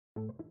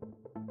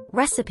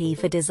Recipe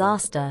for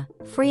Disaster: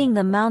 Freeing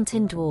the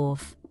Mountain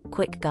Dwarf.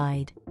 Quick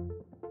guide.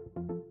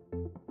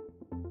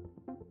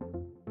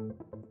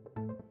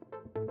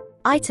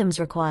 Items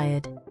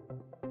required: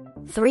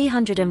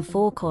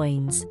 304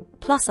 coins,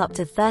 plus up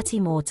to 30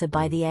 more to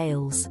buy the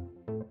ales.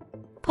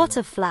 Pot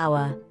of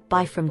flour,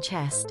 buy from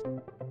chest.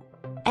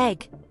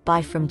 Egg,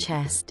 buy from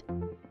chest.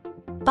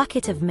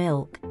 Bucket of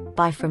milk,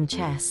 buy from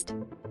chest.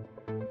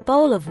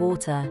 Bowl of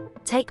water,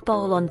 take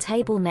bowl on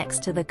table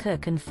next to the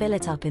cook and fill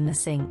it up in the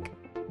sink.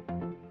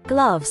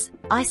 Gloves,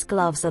 ice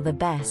gloves are the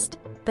best,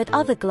 but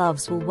other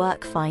gloves will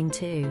work fine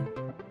too.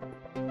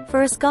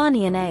 For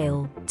Asgarnian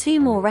ale, 2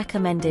 more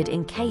recommended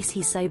in case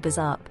he sobers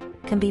up,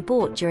 can be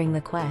bought during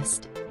the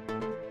quest.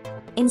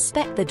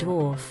 Inspect the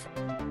dwarf.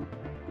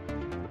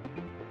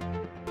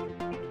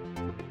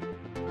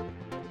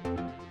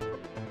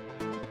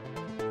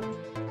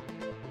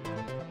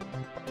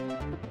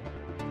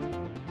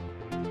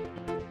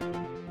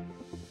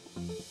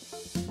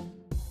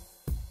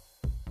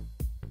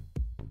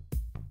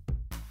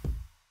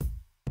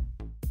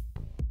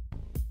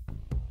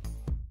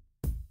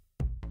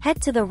 Head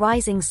to the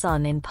Rising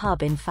Sun Inn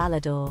pub in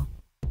Falador.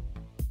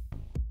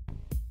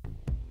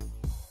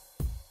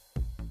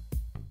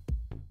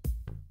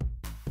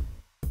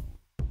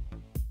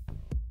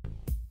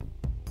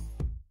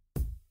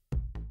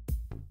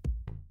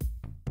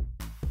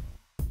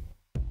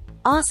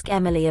 Ask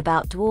Emily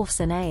about dwarfs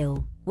and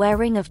ale, wear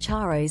Ring of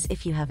Charos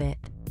if you have it.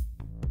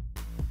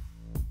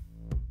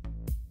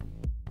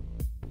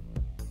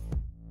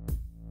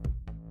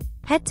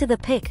 Head to the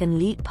Pick and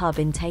Loot pub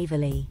in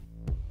Taverley.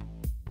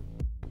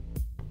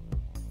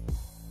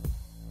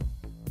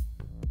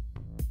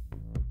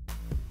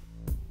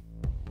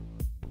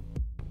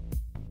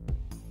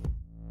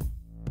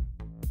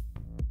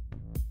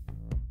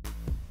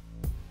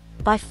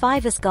 Buy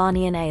 5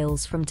 Asgarnian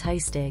ales from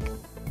Toastig.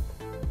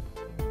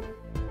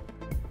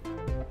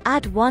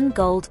 Add 1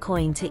 gold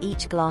coin to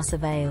each glass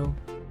of ale.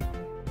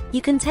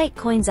 You can take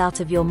coins out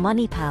of your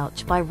money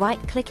pouch by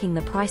right-clicking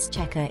the price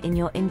checker in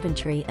your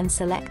inventory and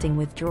selecting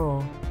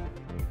Withdraw.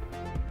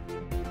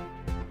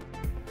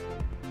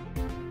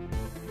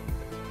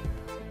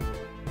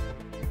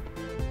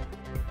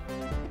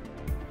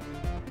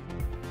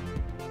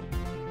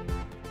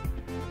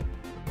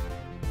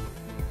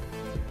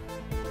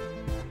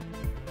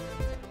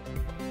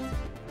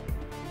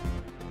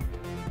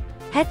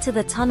 Head to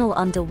the tunnel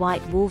under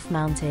White Wolf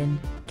Mountain,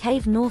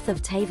 cave north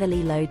of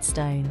Taverley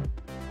Lodestone.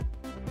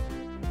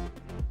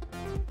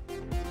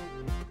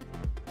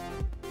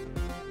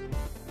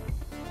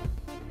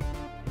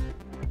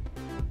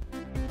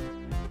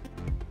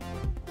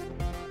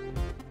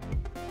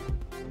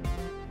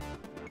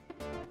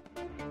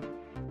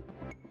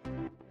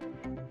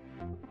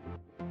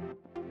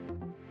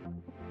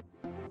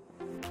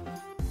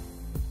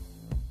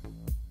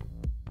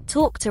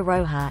 Talk to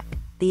Rohak,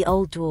 the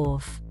old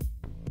dwarf.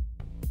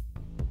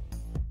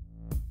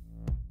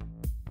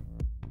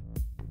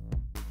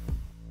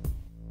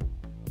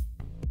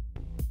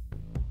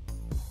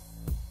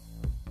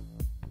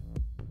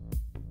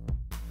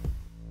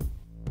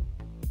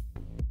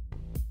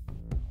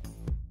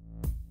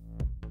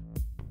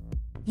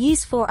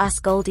 Use 4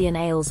 Asgardian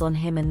ales on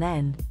him and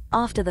then,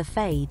 after the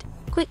fade,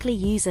 quickly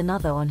use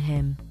another on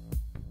him.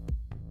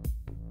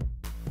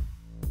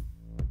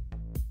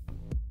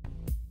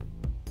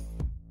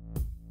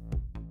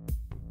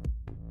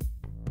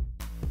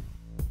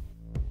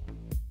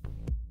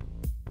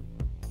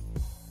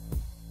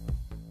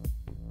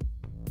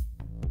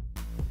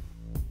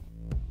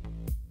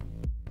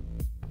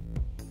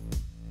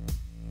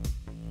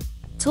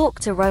 Talk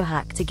to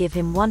Rohak to give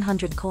him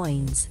 100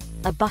 coins,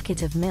 a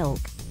bucket of milk,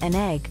 an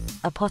egg,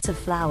 a pot of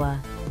flour,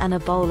 and a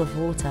bowl of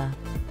water.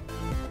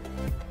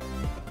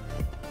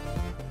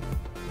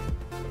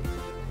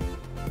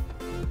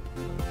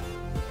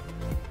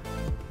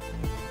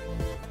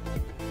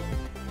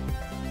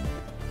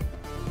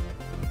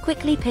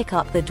 Quickly pick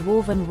up the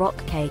dwarven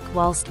rock cake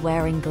whilst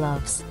wearing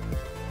gloves.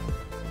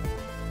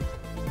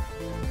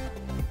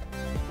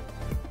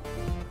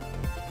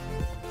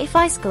 If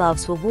ice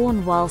gloves were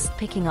worn whilst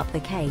picking up the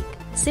cake,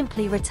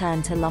 simply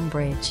return to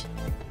Lumbridge.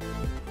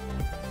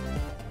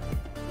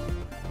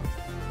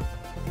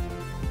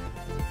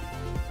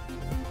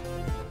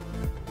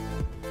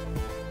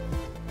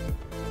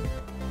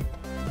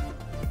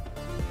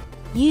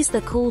 Use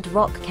the cooled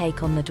rock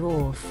cake on the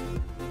dwarf.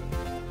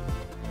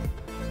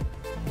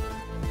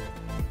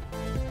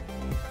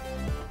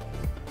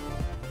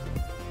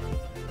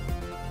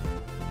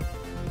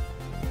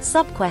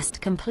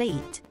 Subquest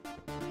complete.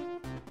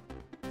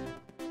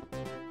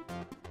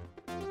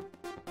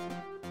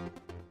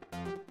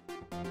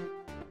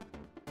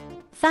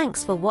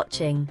 Thanks for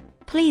watching.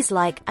 Please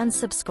like and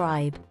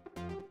subscribe.